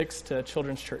to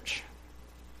Children's Church.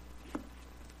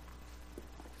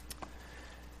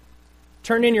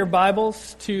 Turn in your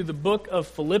Bibles to the book of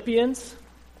Philippians.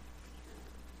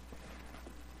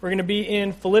 We're going to be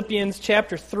in Philippians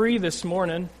chapter 3 this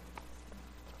morning.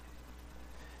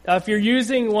 If you're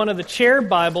using one of the chair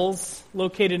Bibles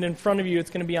located in front of you, it's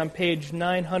going to be on page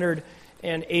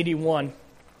 981.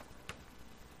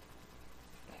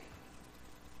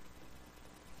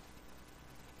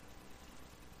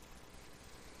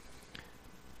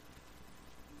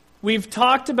 We've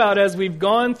talked about, as we've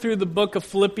gone through the book of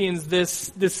Philippians,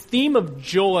 this theme of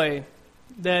joy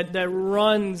that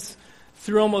runs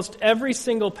through almost every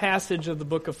single passage of the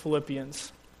book of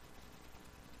Philippians.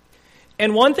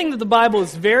 And one thing that the Bible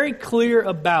is very clear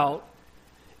about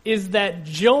is that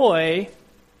joy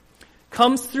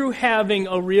comes through having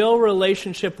a real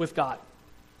relationship with God.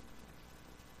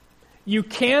 You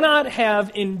cannot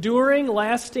have enduring,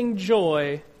 lasting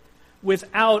joy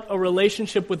without a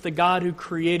relationship with the God who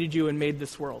created you and made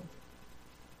this world.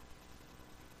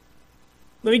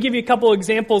 Let me give you a couple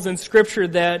examples in Scripture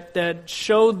that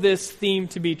show this theme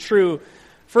to be true.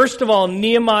 First of all,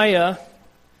 Nehemiah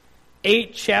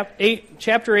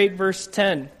chapter 8, verse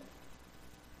 10. At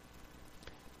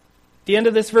the end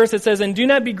of this verse it says, "And do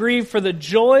not be grieved, for the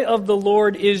joy of the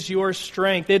Lord is your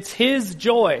strength." It's His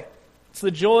joy. It's the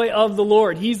joy of the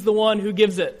Lord. He's the one who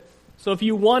gives it. So if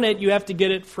you want it, you have to get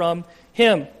it from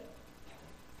Him.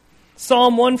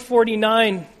 Psalm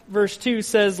 149, verse 2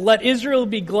 says, "Let Israel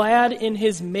be glad in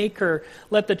his Maker.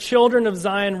 Let the children of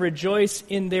Zion rejoice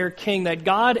in their King." That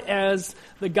God, as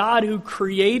the God who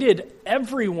created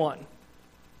everyone.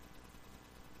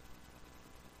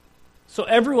 So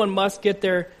everyone must get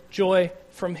their joy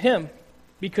from Him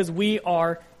because we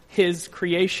are His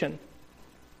creation.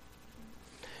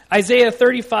 Isaiah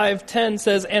 35:10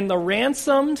 says, "And the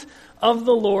ransomed of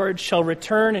the Lord shall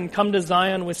return and come to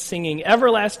Zion with singing.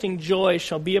 Everlasting joy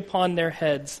shall be upon their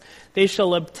heads. They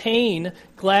shall obtain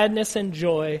gladness and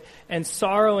joy, and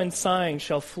sorrow and sighing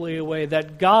shall flee away."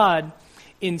 That God,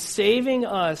 in saving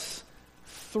us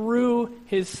through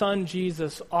His Son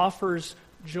Jesus, offers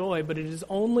joy, but it is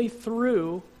only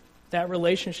through that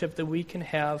relationship that we can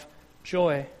have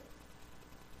joy.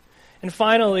 And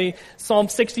finally, Psalm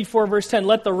 64, verse 10,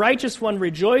 "Let the righteous one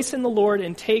rejoice in the Lord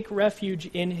and take refuge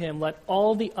in Him. Let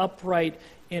all the upright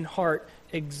in heart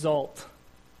exult."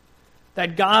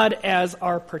 That God, as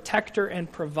our protector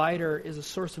and provider, is a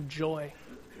source of joy.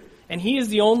 And He is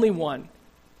the only one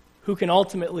who can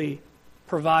ultimately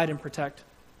provide and protect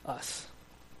us.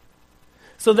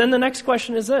 So then the next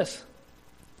question is this.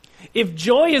 If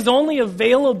joy is only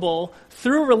available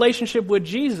through a relationship with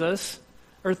Jesus,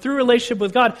 or through a relationship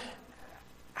with God,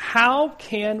 how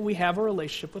can we have a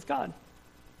relationship with God?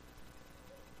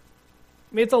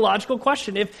 I mean, it's a logical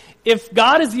question. If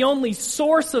God is the only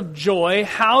source of joy,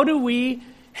 how do we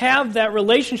have that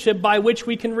relationship by which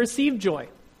we can receive joy?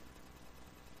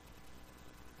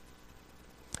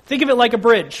 Think of it like a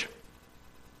bridge.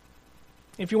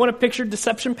 If you want to picture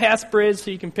Deception Pass Bridge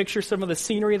so you can picture some of the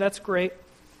scenery, that's great.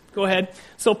 Go ahead.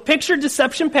 So picture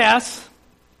Deception Pass,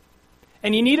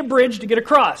 and you need a bridge to get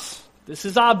across. This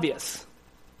is obvious.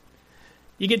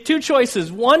 You get two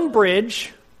choices. One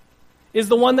bridge is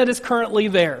the one that is currently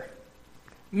there,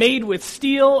 made with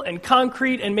steel and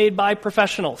concrete and made by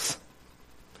professionals.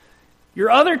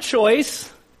 Your other choice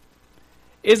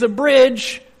is a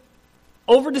bridge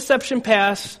over Deception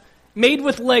Pass made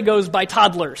with Legos by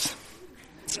toddlers.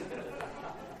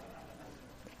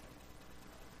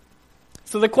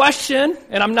 So the question,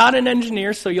 and I'm not an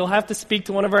engineer, so you'll have to speak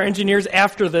to one of our engineers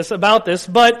after this about this,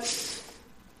 but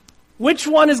which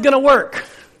one is going to work?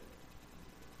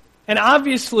 And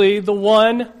obviously, the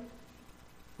one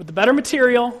with the better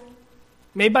material,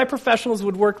 made by professionals,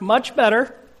 would work much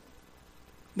better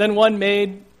than one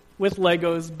made with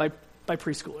Legos by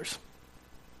preschoolers.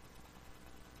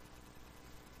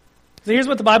 So here's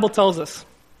what the Bible tells us.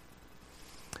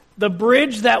 The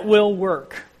bridge that will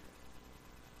work,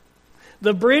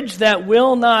 the bridge that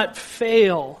will not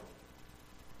fail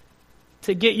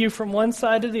to get you from one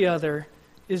side to the other,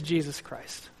 is Jesus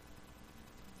Christ.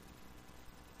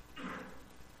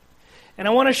 And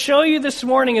I want to show you this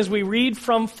morning as we read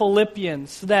from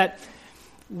Philippians that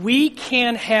we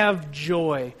can have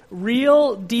joy,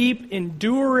 real, deep,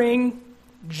 enduring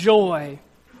joy,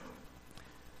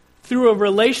 through a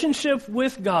relationship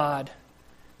with God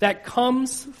that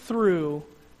comes through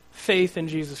faith in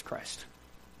Jesus Christ.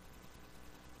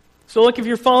 So look, if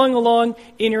you're following along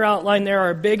in your outline there,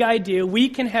 our big idea, we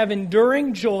can have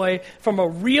enduring joy from a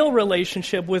real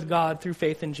relationship with God through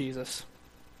faith in Jesus.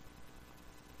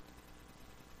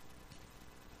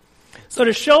 So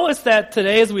to show us that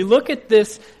today, as we look at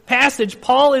this passage,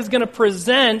 Paul is going to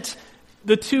present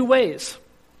the two ways,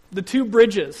 the two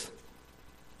bridges,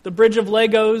 the bridge of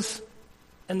Legos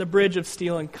and the bridge of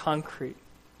steel and concrete.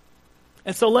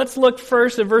 And so let's look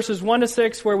first at verses 1 to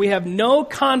 6, where we have no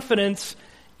confidence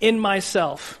in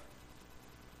myself.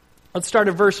 Let's start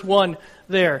at verse 1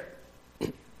 there.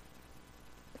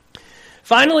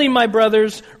 Finally, my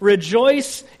brothers,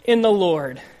 rejoice in the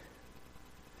Lord.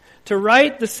 To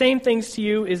write the same things to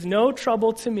you is no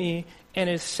trouble to me and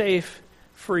is safe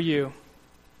for you.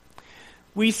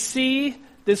 We see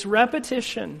this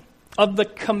repetition of the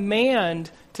command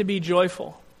to be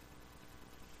joyful.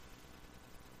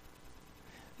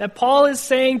 That Paul is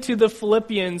saying to the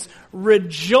Philippians,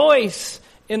 rejoice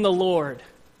in the Lord.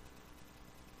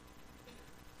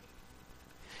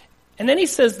 And then he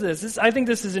says this, I think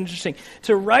this is interesting.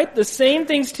 To write the same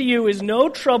things to you is no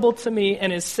trouble to me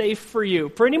and is safe for you.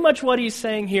 Pretty much what he's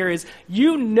saying here is,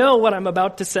 you know what I'm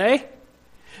about to say,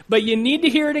 but you need to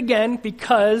hear it again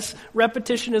because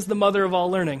repetition is the mother of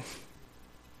all learning.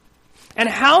 And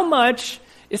how much,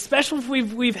 especially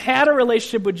if we've had a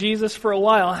relationship with Jesus for a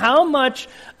while, how much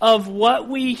of what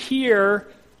we hear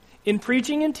in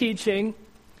preaching and teaching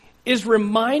is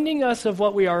reminding us of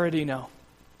what we already know?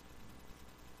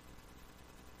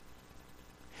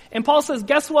 And Paul says,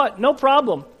 guess what? No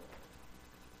problem.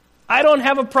 I don't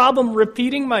have a problem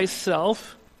repeating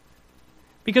myself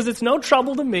because it's no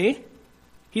trouble to me.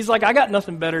 He's like, I got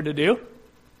nothing better to do.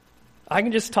 I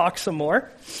can just talk some more.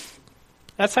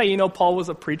 That's how you know Paul was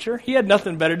a preacher. He had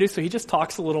nothing better to do, so he just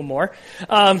talks a little more.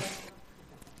 And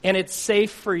it's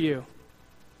safe for you.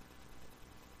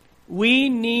 We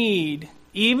need,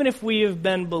 even if we have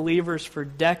been believers for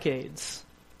decades,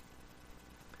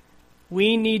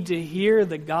 we need to hear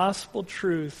the gospel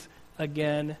truth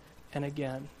again and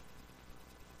again.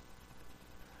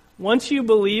 Once you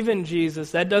believe in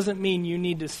Jesus, that doesn't mean you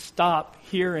need to stop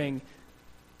hearing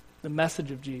the message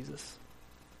of Jesus.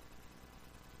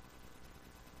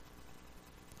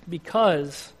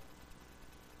 Because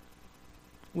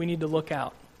we need to look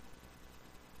out.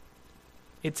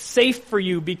 It's safe for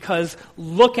you because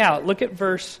look out. Look at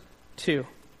verse 2.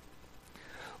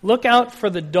 Look out for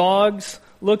the dogs.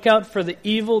 Look out for the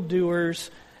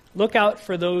evildoers. Look out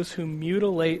for those who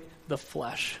mutilate the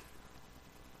flesh.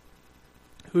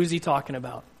 Who's he talking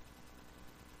about?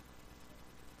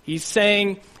 He's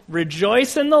saying,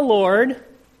 rejoice in the Lord,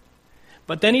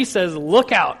 but then he says,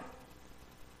 look out.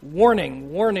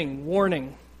 Warning, warning,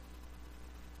 warning.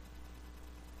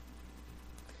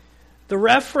 The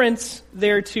reference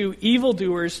there to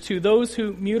evildoers, to those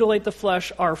who mutilate the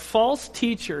flesh, are false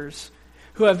teachers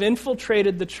who have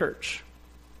infiltrated the church.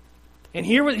 And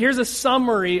here's a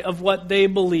summary of what they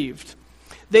believed.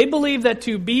 They believed that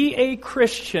to be a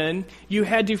Christian, you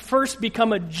had to first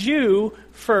become a Jew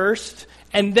first,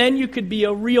 and then you could be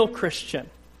a real Christian.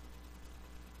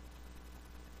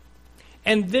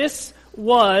 And this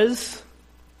was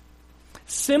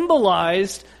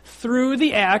symbolized through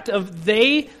the act of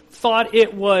they thought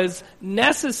it was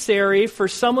necessary for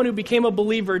someone who became a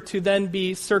believer to then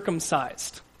be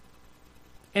circumcised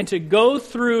and to go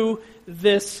through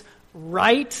this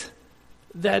rite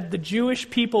that the Jewish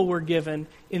people were given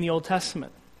in the Old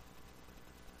Testament.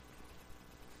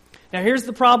 Now here's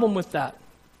the problem with that.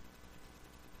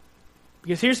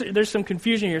 Because there's some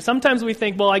confusion here. Sometimes we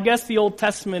think, well, I guess the Old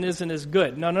Testament isn't as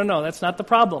good. No, that's not the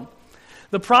problem.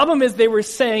 The problem is they were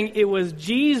saying it was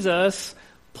Jesus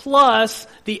plus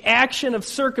the action of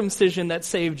circumcision that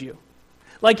saved you.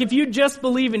 Like if you just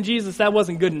believe in Jesus, that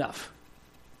wasn't good enough.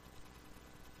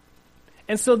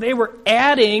 And so they were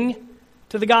adding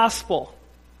to the gospel.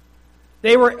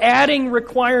 They were adding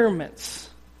requirements.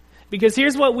 Because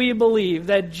here's what we believe,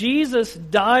 that Jesus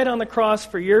died on the cross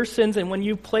for your sins, and when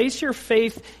you place your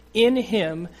faith in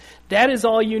Him, that is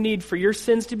all you need for your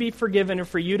sins to be forgiven and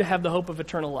for you to have the hope of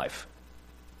eternal life.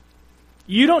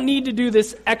 You don't need to do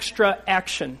this extra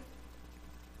action.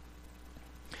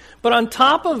 But on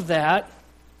top of that,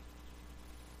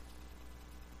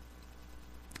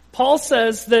 Paul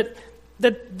says that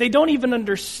they don't even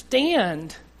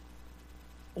understand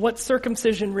what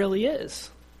circumcision really is.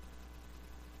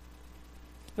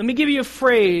 Let me give you a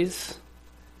phrase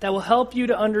that will help you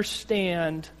to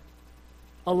understand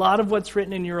a lot of what's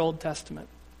written in your Old Testament.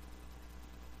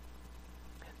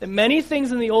 That many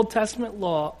things in the Old Testament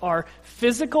law are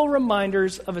physical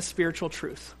reminders of a spiritual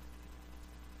truth.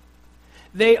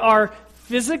 They are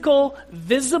physical,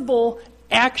 visible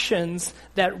actions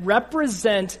that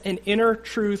represent an inner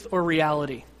truth or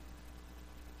reality.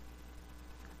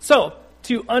 So,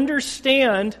 to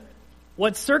understand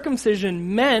what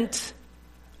circumcision meant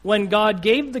when God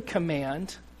gave the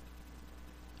command,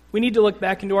 we need to look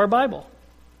back into our Bible.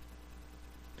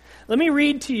 Let me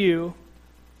read to you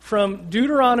from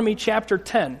Deuteronomy chapter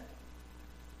 10.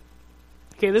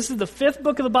 Okay, this is the 5th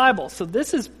book of the Bible, so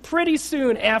this is pretty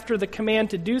soon after the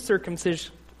command to do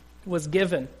circumcision was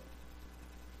given.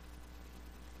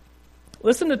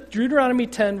 Listen to Deuteronomy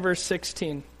 10, verse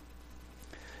 16.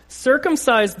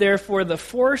 Circumcise, therefore, the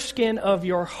foreskin of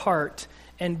your heart,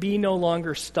 and be no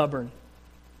longer stubborn.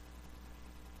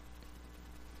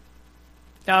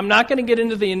 Now, I'm not going to get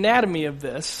into the anatomy of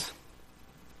this,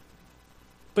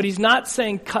 but he's not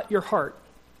saying cut your heart.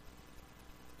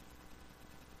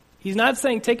 He's not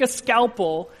saying take a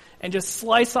scalpel and just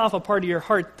slice off a part of your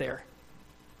heart there.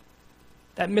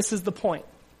 That misses the point.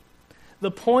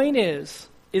 The point is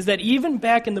that even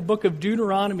back in the book of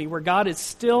Deuteronomy, where God is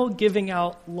still giving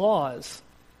out laws,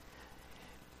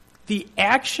 the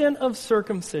action of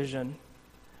circumcision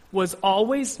was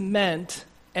always meant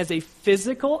as a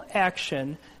physical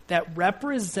action that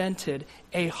represented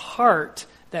a heart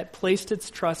that placed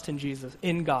its trust in Jesus,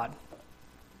 in God.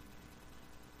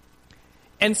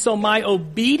 And so my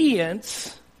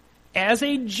obedience as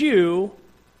a Jew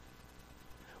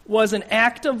was an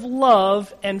act of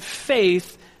love and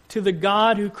faith to the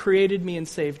God who created me and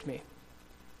saved me.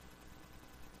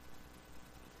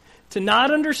 To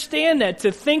not understand that,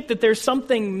 to think that there's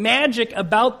something magic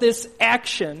about this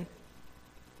action,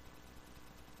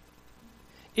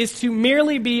 is to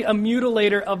merely be a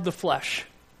mutilator of the flesh.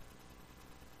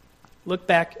 Look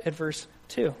back at verse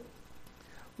 2.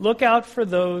 Look out for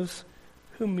those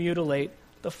who mutilate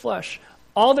the flesh.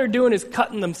 All they're doing is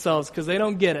cutting themselves because they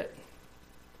don't get it.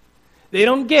 They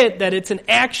don't get that it's an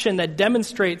action that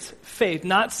demonstrates faith,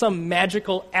 not some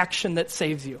magical action that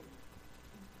saves you.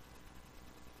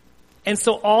 And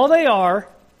so all they are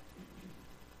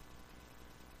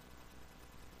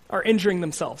injuring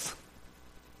themselves.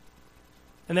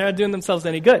 And they're not doing themselves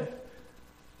any good.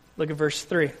 Look at verse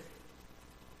 3.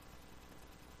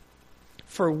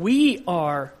 For we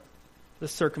are the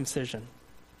circumcision.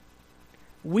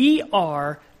 We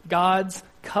are God's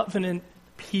covenant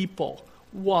people.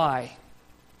 Why?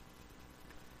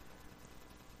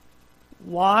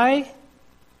 Why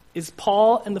is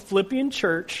Paul and the Philippian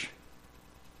church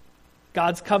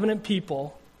God's covenant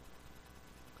people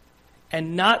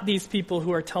and not these people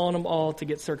who are telling them all to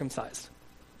get circumcised?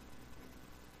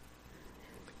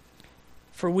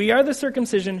 For we are the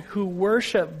circumcision who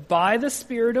worship by the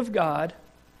Spirit of God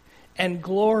and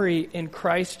glory in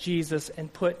Christ Jesus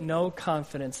and put no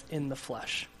confidence in the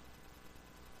flesh.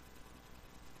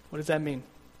 What does that mean?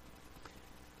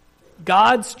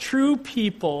 God's true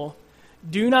people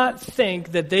do not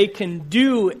think that they can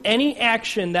do any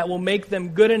action that will make them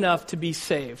good enough to be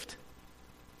saved.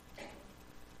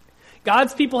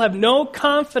 God's people have no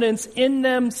confidence in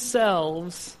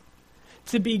themselves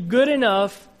to be good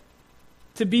enough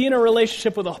to be in a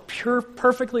relationship with a pure,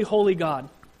 perfectly holy God.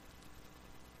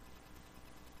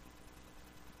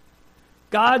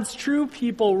 God's true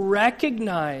people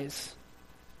recognize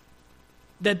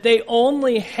that they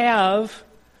only have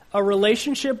a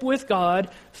relationship with God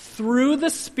through the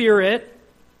Spirit,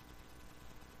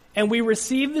 and we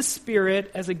receive the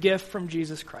Spirit as a gift from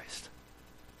Jesus Christ.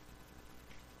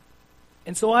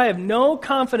 And so I have no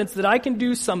confidence that I can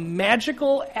do some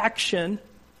magical action,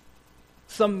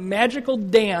 some magical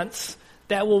dance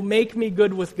that will make me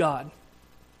good with God.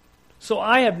 So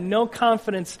I have no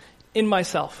confidence in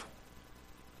myself.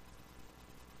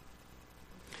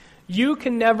 You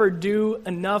can never do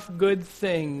enough good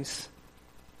things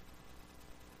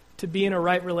to be in a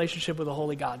right relationship with a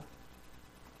holy God.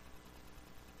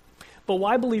 But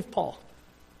why believe Paul?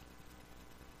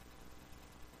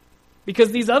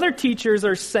 Because these other teachers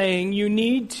are saying you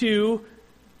need to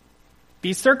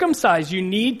be circumcised. You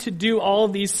need to do all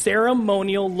of these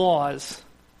ceremonial laws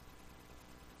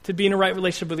to be in a right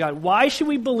relationship with God. Why should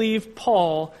we believe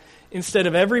Paul instead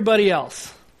of everybody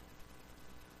else?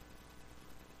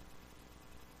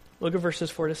 Look at verses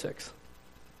 4 to 6.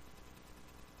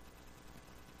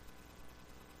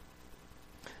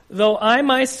 Though I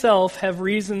myself have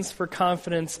reasons for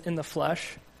confidence in the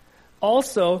flesh,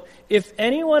 also, if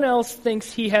anyone else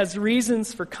thinks he has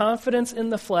reasons for confidence in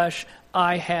the flesh,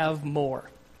 I have more.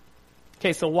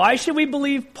 Okay, so why should we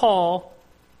believe Paul?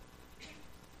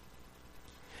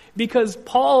 Because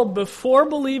Paul, before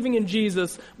believing in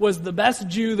Jesus, was the best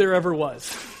Jew there ever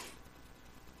was.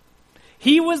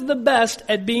 He was the best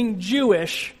at being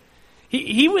Jewish.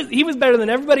 He was better than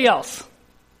everybody else.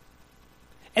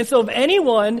 And so if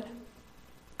anyone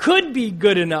could be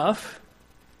good enough,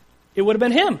 it would have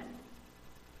been him.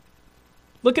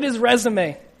 Look at his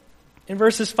resume in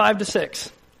verses 5 to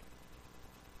 6.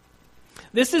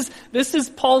 This is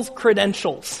Paul's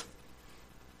credentials.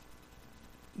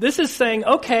 This is saying,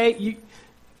 okay,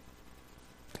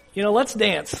 let's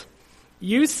dance.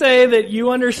 You say that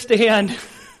you understand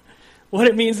what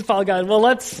it means to follow God. Well,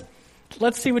 let's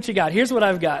see what you got. Here's what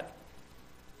I've got.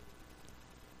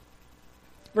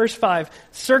 Verse 5,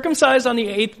 circumcised on the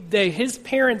 8th day, his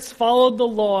parents followed the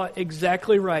law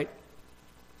exactly right.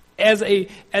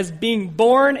 As being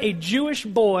born a Jewish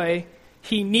boy,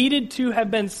 he needed to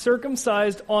have been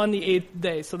circumcised on the 8th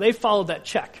day. So they followed that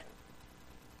check.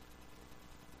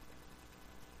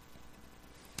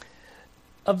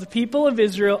 Of the people of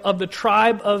Israel, of the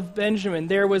tribe of Benjamin,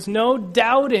 there was no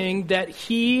doubting that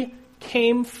he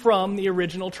came from the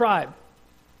original tribe.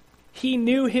 He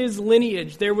knew his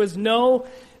lineage.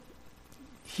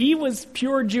 He was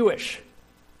pure Jewish.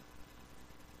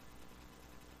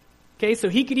 Okay, so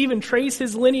he could even trace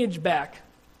his lineage back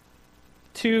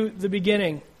to the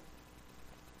beginning.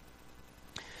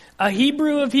 A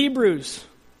Hebrew of Hebrews.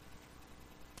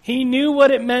 He knew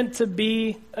what it meant to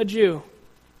be a Jew.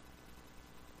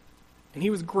 And he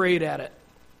was great at it.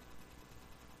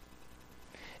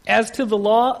 As to the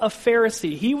law, a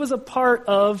Pharisee. He was a part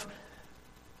of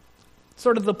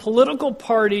sort of the political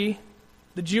party,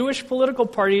 the Jewish political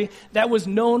party, that was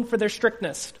known for their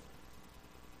strictness.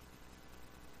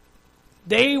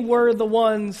 They were the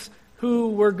ones who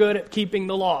were good at keeping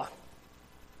the law.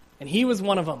 And he was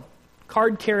one of them,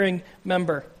 card-carrying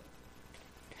member.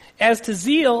 As to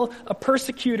zeal, a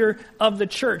persecutor of the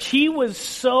church. He was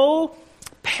so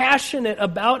passionate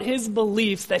about his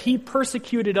beliefs that he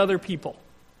persecuted other people.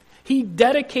 He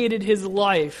dedicated his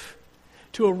life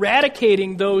to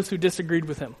eradicating those who disagreed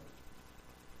with him.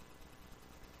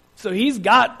 So he's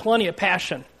got plenty of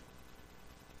passion.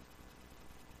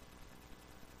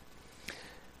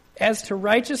 As to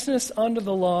righteousness under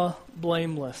the law,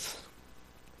 blameless.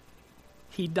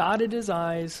 He dotted his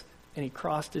I's and he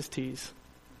crossed his T's.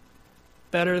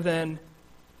 Better than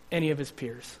any of his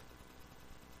peers.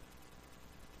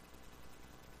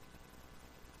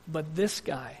 But this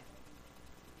guy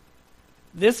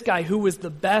who was the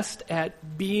best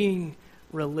at being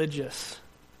religious,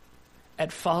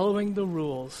 at following the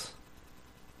rules,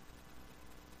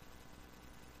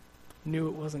 knew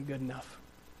it wasn't good enough.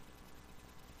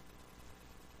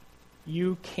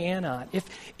 You cannot.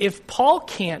 If Paul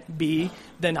can't be,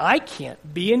 then I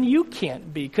can't be and you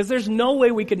can't be, because there's no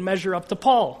way we could measure up to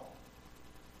Paul.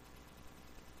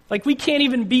 Like, we can't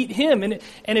even beat him. And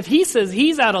if he says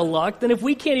he's out of luck, then if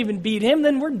we can't even beat him,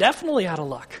 then we're definitely out of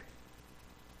luck.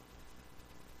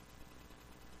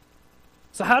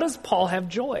 So how does Paul have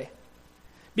joy?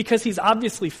 Because he's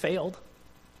obviously failed.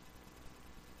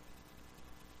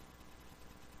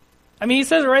 I mean, he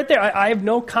says it right there, I have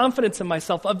no confidence in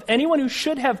myself. Of anyone who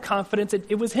should have confidence,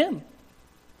 it was him.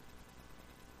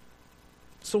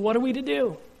 So what are we to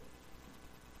do?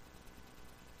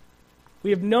 We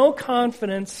have no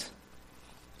confidence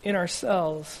in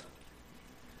ourselves,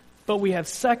 but we have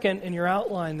second in your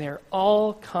outline there,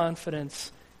 all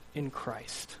confidence in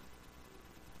Christ.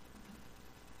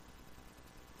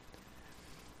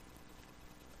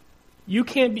 You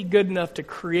can't be good enough to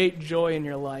create joy in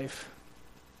your life,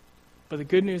 but the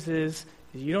good news is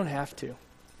you don't have to.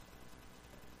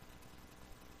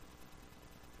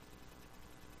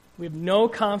 We have no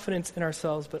confidence in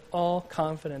ourselves, but all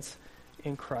confidence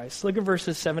in Christ. Look at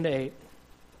verses 7 to 8.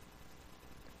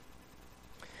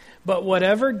 But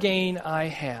whatever gain I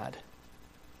had,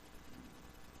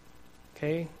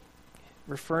 okay,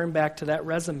 referring back to that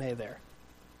resume there.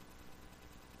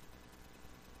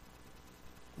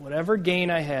 Whatever gain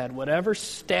I had, whatever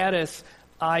status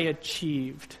I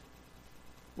achieved,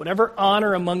 whatever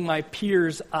honor among my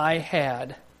peers I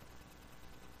had,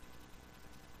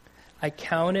 I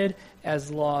counted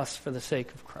as loss for the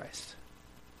sake of Christ.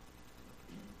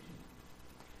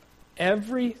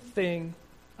 Everything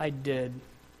I did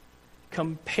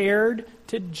compared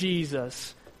to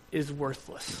Jesus is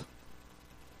worthless.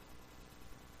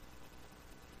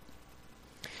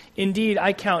 Indeed,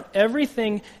 I count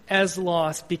everything as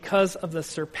loss because of the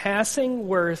surpassing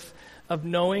worth of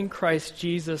knowing Christ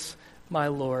Jesus, my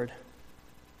Lord.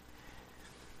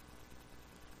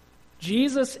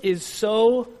 Jesus is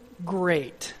so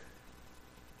great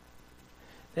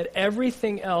that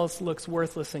everything else looks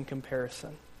worthless in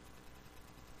comparison.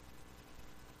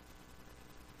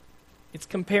 It's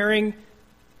comparing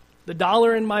the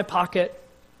dollar in my pocket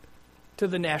to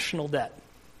the national debt.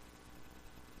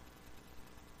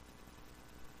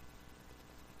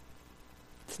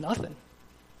 It's nothing.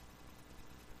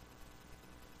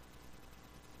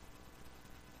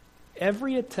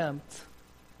 Every attempt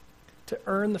to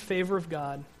earn the favor of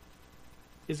God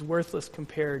is worthless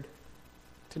compared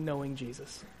to knowing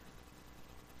Jesus.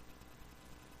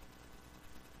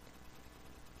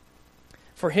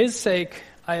 For his sake,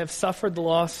 I have suffered the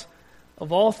loss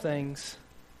of all things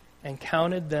and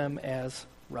counted them as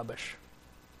rubbish.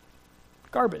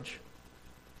 Garbage.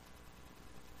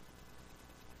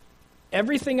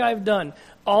 Everything I've done,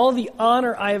 all the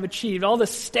honor I have achieved, all the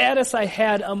status I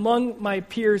had among my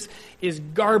peers is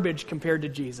garbage compared to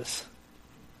Jesus.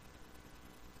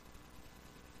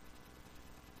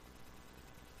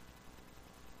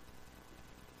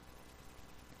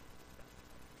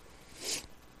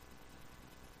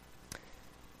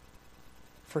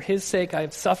 For his sake, I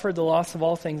have suffered the loss of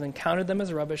all things and counted them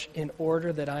as rubbish in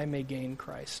order that I may gain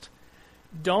Christ.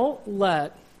 Don't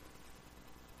let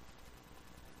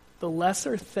the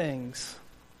lesser things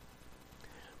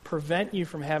prevent you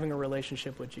from having a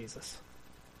relationship with Jesus.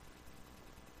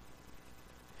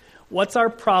 What's our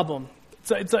problem?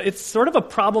 It's sort of a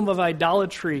problem of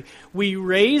idolatry. We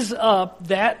raise up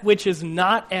that which is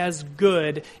not as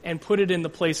good and put it in the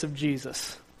place of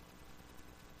Jesus.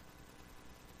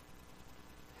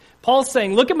 Paul's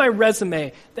saying, look at my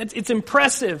resume. It's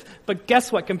impressive, but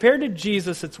guess what? Compared to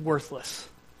Jesus, it's worthless.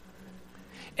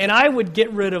 And I would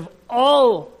get rid of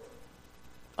all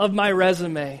of my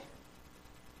resume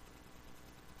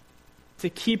to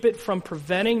keep it from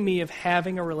preventing me of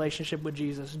having a relationship with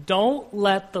Jesus. Don't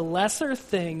let the lesser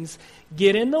things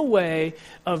get in the way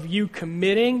of you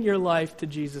committing your life to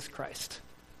Jesus Christ.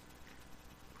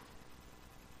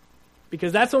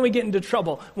 Because that's when we get into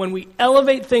trouble. When we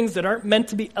elevate things that aren't meant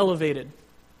to be elevated.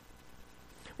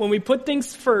 When we put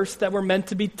things first that were meant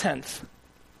to be 10th.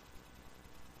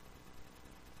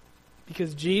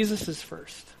 Because Jesus is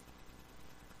first.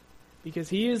 Because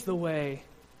he is the way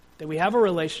that we have a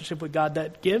relationship with God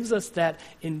that gives us that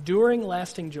enduring,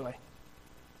 lasting joy.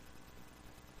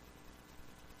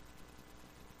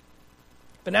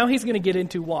 But now he's going to get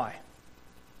into why.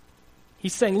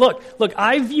 He's saying, look,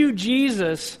 I view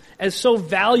Jesus as so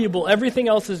valuable, everything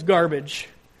else is garbage.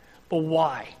 But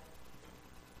why?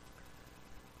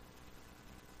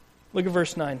 Look at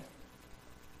verse 9.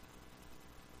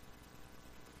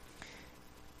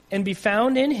 And be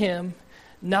found in him,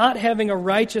 not having a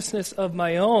righteousness of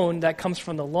my own that comes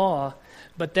from the law,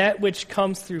 but that which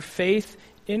comes through faith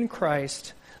in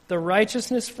Christ, the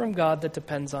righteousness from God that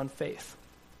depends on faith.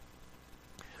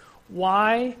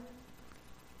 Why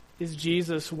is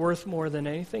Jesus worth more than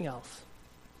anything else?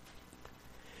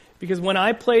 Because when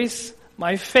I place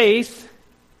my faith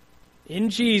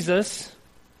in Jesus,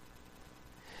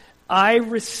 I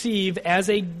receive as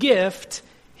a gift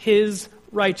his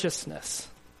righteousness.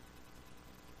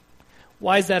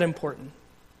 Why is that important?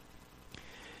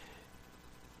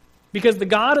 Because the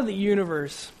God of the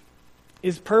universe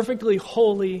is perfectly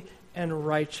holy and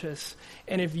righteous.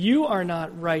 And if you are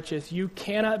not righteous, you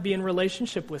cannot be in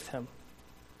relationship with him.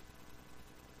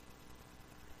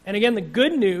 And again, the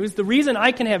good news, the reason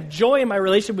I can have joy in my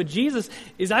relationship with Jesus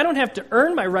is I don't have to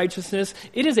earn my righteousness.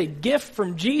 It is a gift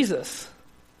from Jesus.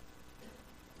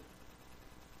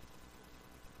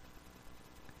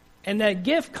 And that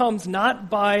gift comes not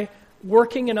by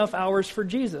working enough hours for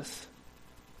Jesus.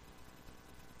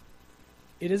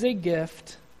 It is a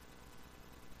gift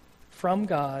from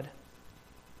God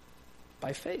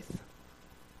by faith.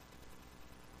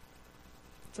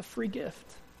 It's a free gift.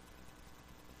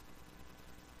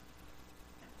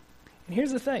 And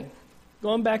here's the thing,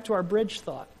 going back to our bridge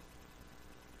thought.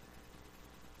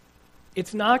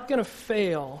 It's not going to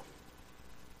fail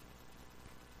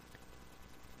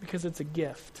because it's a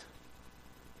gift.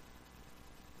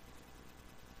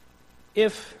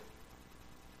 If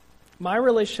my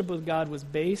relationship with God was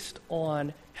based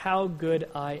on how good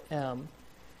I am,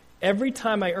 every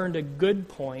time I earned a good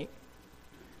point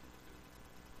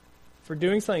for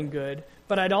doing something good,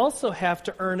 but I'd also have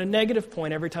to earn a negative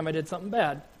point every time I did something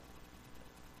bad.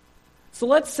 So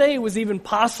let's say it was even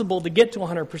possible to get to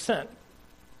 100%.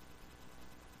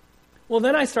 Well,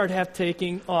 then I start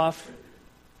taking off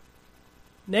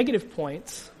negative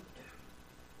points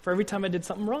for every time I did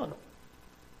something wrong.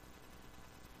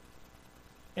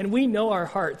 And we know our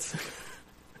hearts.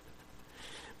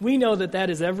 We know that that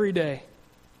is every day.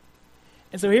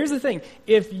 And so here's the thing.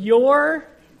 If your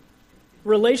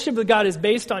relationship with God is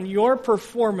based on your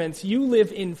performance, you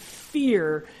live in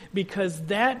fear because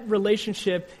that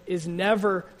relationship is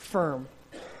never firm.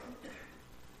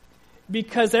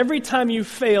 Because every time you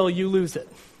fail, you lose it.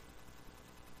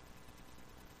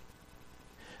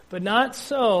 But not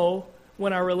so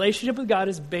when our relationship with God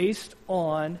is based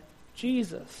on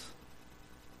Jesus.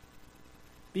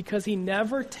 Because he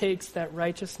never takes that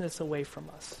righteousness away from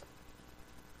us.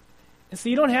 And so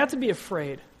you don't have to be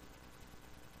afraid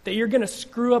that you're going to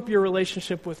screw up your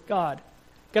relationship with God.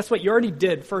 Guess what? You already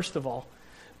did, first of all.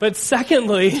 But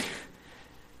secondly,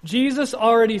 Jesus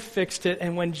already fixed it,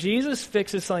 and when Jesus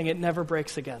fixes something, it never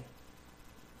breaks again.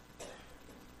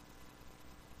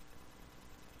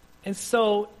 And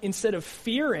so, instead of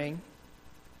fearing,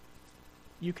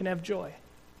 you can have joy.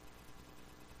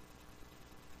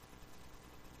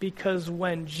 Because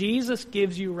when Jesus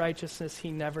gives you righteousness,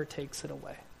 he never takes it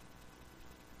away.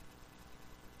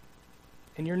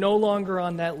 And you're no longer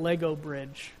on that Lego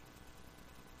bridge,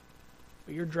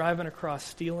 but you're driving across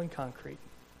steel and concrete.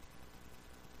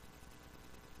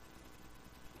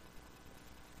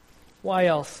 Why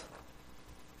else?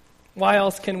 Why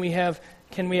else can we have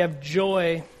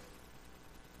joy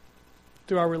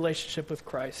through our relationship with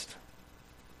Christ?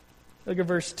 Look at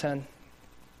verse 10.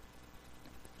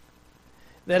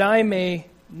 That I may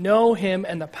know him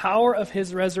and the power of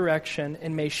his resurrection,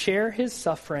 and may share his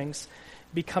sufferings,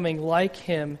 becoming like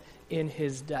him in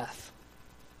his death.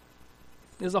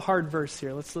 There's a hard verse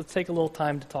here. Let's take a little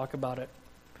time to talk about it.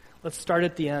 Let's start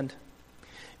at the end.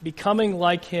 Becoming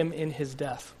like him in his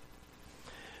death.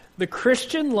 The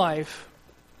Christian life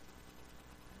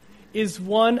is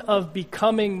one of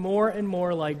becoming more and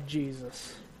more like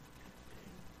Jesus.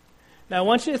 Now, I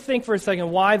want you to think for a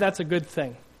second why that's a good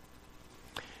thing.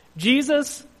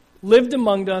 Jesus lived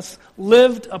among us,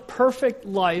 lived a perfect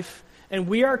life, and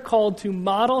we are called to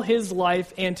model his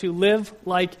life and to live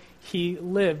like he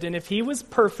lived. And if he was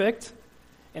perfect,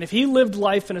 and if he lived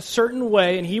life in a certain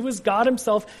way, and he was God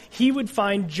himself, he would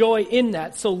find joy in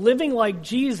that. So living like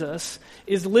Jesus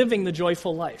is living the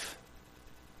joyful life.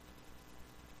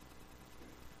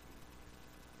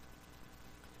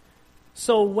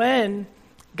 So when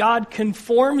God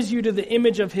conforms you to the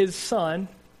image of his Son,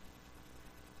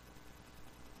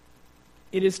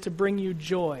 it is to bring you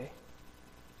joy.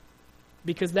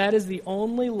 Because that is the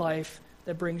only life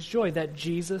that brings joy, that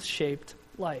Jesus-shaped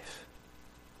life.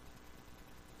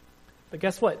 But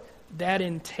guess what? That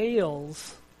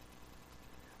entails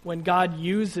when God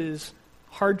uses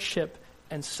hardship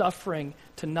and suffering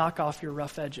to knock off your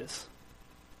rough edges.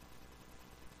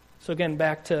 So again,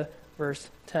 back to verse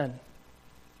 10.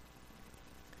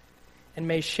 And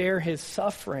may share his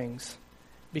sufferings,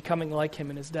 becoming like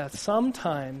him in his death.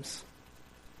 Sometimes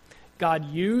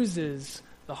God uses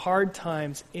the hard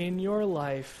times in your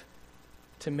life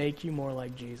to make you more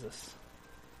like Jesus.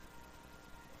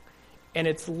 And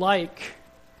it's like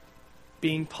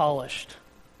being polished.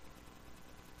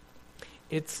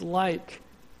 It's like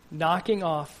knocking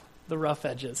off the rough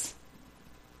edges.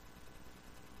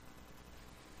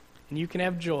 And you can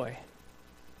have joy,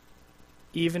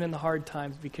 even in the hard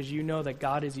times, because you know that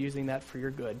God is using that for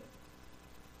your good,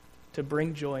 to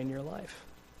bring joy in your life.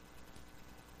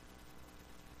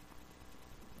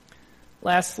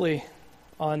 Lastly,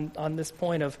 on this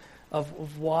point of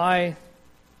why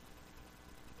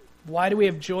do we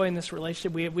have joy in this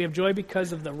relationship? We have joy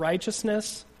because of the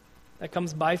righteousness that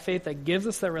comes by faith that gives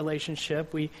us that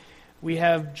relationship. We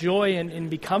have joy in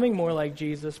becoming more like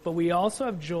Jesus, but we also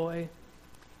have joy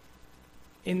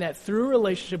in that through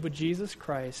relationship with Jesus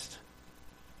Christ,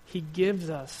 he gives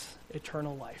us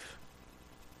eternal life.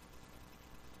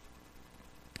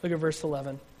 Look at verse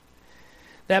 11.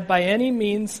 That by any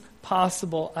means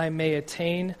possible I may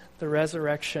attain the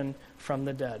resurrection from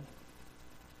the dead.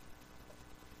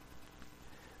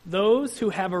 Those who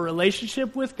have a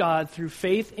relationship with God through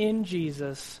faith in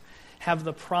Jesus have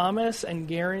the promise and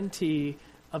guarantee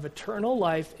of eternal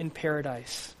life in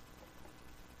paradise.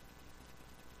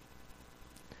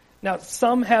 Now,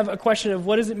 some have a question of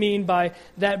what does it mean by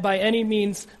that by any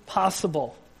means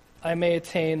possible I may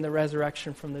attain the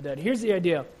resurrection from the dead. Here's the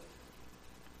idea.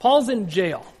 Paul's in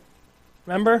jail,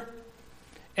 remember?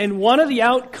 And one of the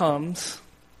outcomes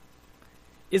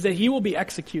is that he will be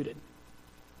executed.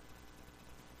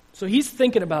 So he's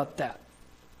thinking about that.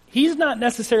 He's not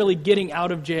necessarily getting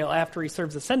out of jail after he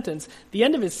serves a sentence. The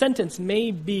end of his sentence may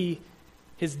be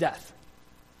his death.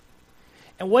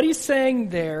 And what he's saying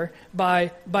there,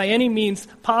 by any means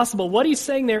possible, what he's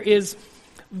saying there is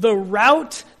the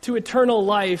route to eternal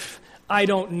life, I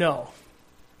don't know.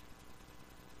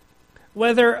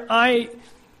 Whether my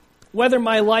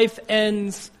life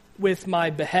ends with my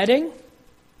beheading,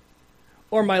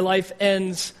 or my life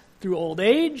ends through old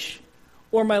age,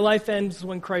 or my life ends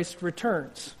when Christ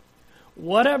returns.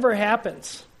 Whatever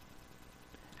happens,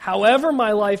 however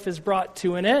my life is brought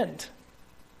to an end,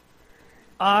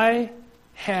 I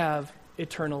have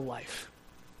eternal life.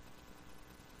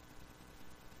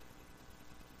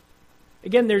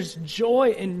 Again, there's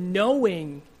joy in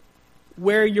knowing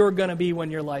where you're going to be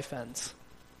when your life ends.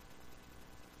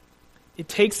 It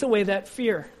takes away that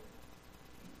fear.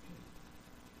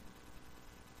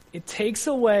 It takes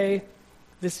away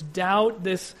this doubt,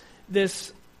 this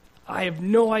I have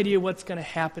no idea what's going to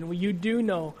happen. Well, you do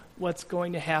know what's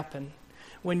going to happen.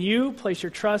 When you place your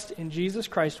trust in Jesus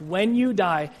Christ, when you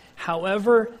die,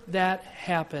 however that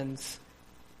happens,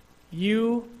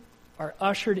 you are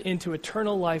ushered into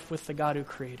eternal life with the God who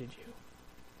created you.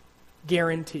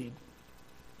 Guaranteed.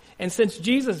 And since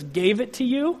Jesus gave it to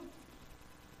you,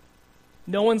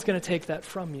 no one's going to take that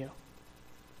from you.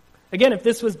 Again, if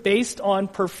this was based on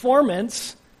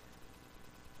performance,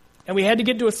 and we had to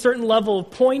get to a certain level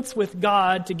of points with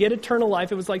God to get eternal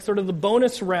life, it was like sort of the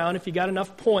bonus round if you got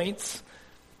enough points,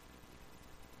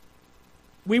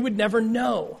 we would never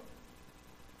know.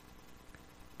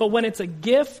 But when it's a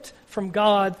gift from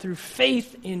God through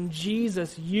faith in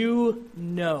Jesus, you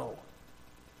know.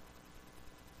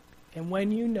 And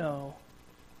when you know,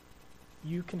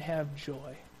 you can have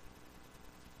joy.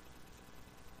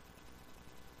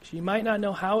 So you might not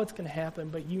know how it's going to happen,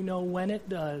 but you know when it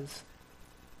does,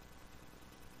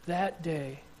 that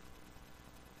day,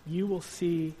 you will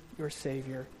see your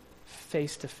Savior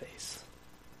face to face.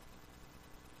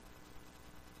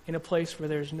 In a place where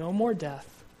there's no more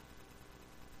death,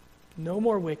 no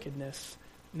more wickedness,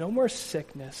 no more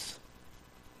sickness.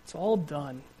 It's all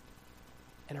done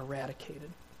and eradicated.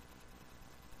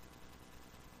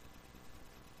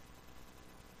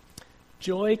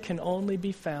 Joy can only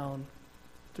be found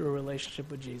through a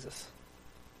relationship with Jesus.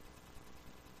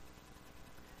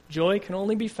 Joy can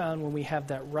only be found when we have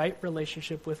that right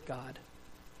relationship with God.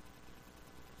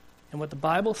 And what the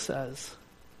Bible says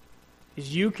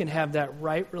is you can have that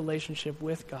right relationship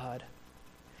with God,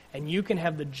 and you can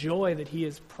have the joy that He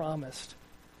has promised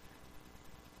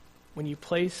when you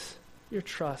place your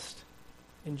trust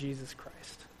in Jesus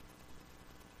Christ.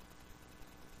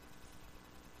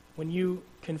 When you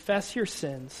confess your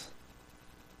sins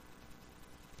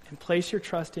and place your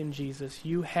trust in Jesus,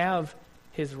 you have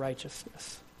His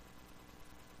righteousness.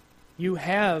 You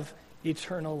have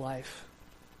eternal life.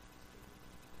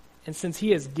 And since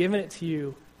He has given it to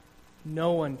you,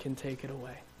 no one can take it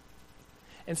away.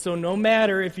 And so no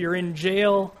matter if you're in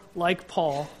jail like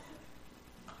Paul,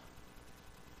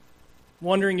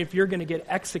 wondering if you're going to get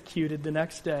executed the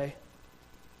next day,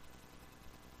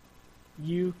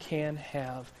 you can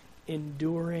have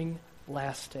enduring,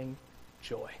 lasting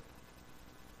joy.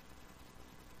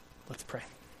 Let's pray.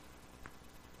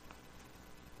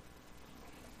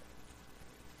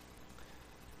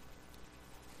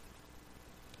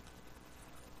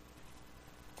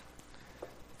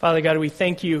 Father God, we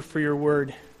thank you for your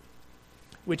word,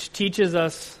 which teaches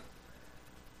us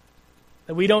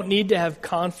that we don't need to have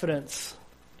confidence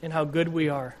in how good we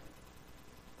are,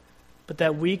 but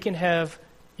that we can have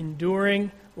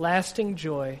enduring, lasting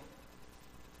joy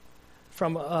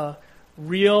from a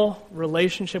real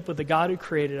relationship with the God who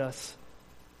created us,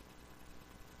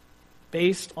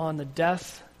 based on the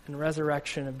death and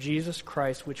resurrection of Jesus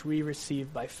Christ, which we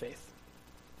receive by faith.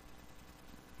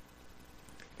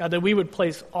 God, that we would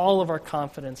place all of our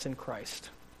confidence in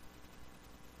Christ.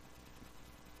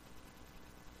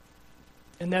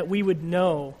 And that we would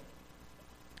know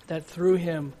that through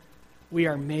Him we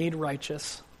are made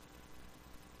righteous.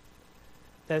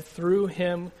 That through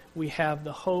Him we have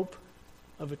the hope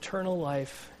of eternal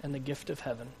life and the gift of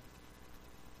heaven.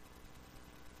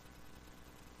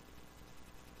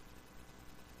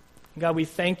 God, we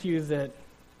thank you that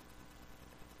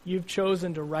you've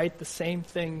chosen to write the same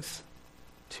things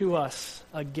to us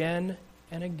again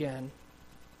and again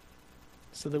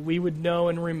so that we would know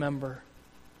and remember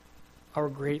our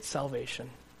great salvation.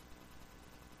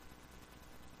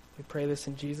 We pray this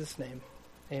in Jesus' name.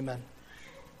 Amen.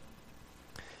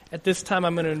 At this time,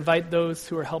 I'm going to invite those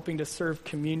who are helping to serve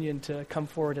communion to come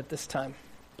forward at this time.